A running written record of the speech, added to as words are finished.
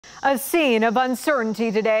A scene of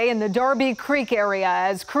uncertainty today in the Darby Creek area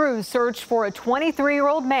as crews search for a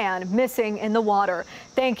 23-year-old man missing in the water.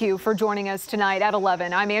 Thank you for joining us tonight at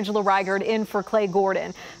 11. I'm Angela Reigert in for Clay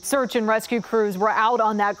Gordon. Search and rescue crews were out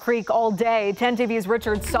on that creek all day. 10 TV's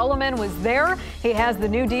Richard Solomon was there. He has the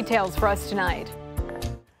new details for us tonight.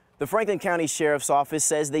 The Franklin County Sheriff's Office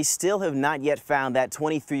says they still have not yet found that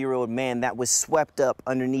 23-year-old man that was swept up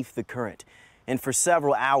underneath the current. And for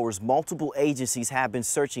several hours, multiple agencies have been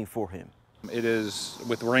searching for him. It is,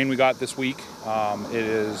 with the rain we got this week,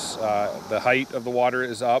 the height of the water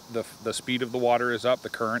is up, the speed of the water is up, the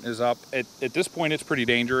current is up. At this point, it's pretty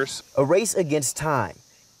dangerous. A race against time.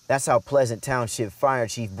 That's how Pleasant Township Fire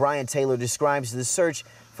Chief Brian Taylor describes the search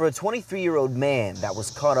for a 23-year-old man that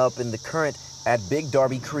was caught up in the current at Big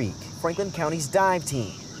Darby Creek. Franklin County's dive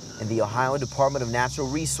team and the Ohio Department of Natural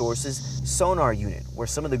Resources sonar unit were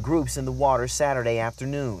some of the groups in the water Saturday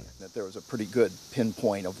afternoon. That there was a pretty good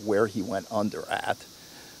pinpoint of where he went under at,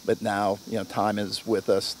 but now, time is with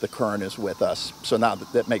us, the current is with us, so now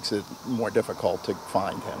that makes it more difficult to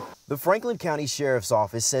find him. The Franklin County Sheriff's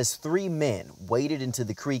Office says 3 men waded into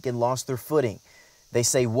the creek and lost their footing. They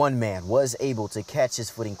say one man was able to catch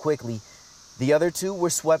his footing quickly. The other 2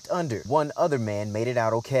 were swept under. One other man made it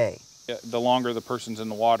out okay. The longer the person's in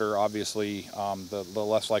the water, obviously, the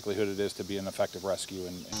less likelihood it is to be an effective rescue.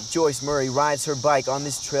 Joyce Murray rides her bike on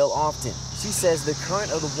this trail often. She says the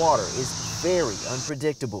current of the water is very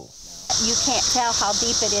unpredictable. You can't tell how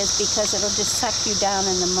deep it is because it'll just suck you down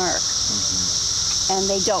in the murk. And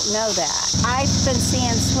they don't know that. I've been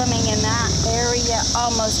seeing swimming in that area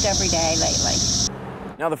almost every day lately.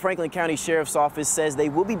 Now, the Franklin County Sheriff's Office says they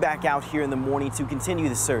will be back out here in the morning to continue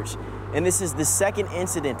the search. And this is the second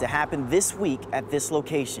incident to happen this week at this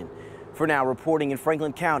location. For now, reporting in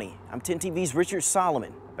Franklin County, I'm 10 TV's Richard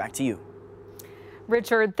Solomon. Back to you.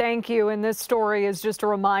 Richard, thank you. And this story is just a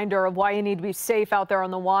reminder of why you need to be safe out there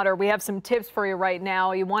on the water. We have some tips for you right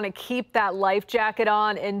now. You want to keep that life jacket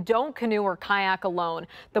on and don't canoe or kayak alone.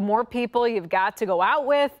 The more people you've got to go out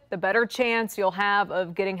with, the better chance you'll have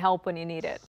of getting help when you need it.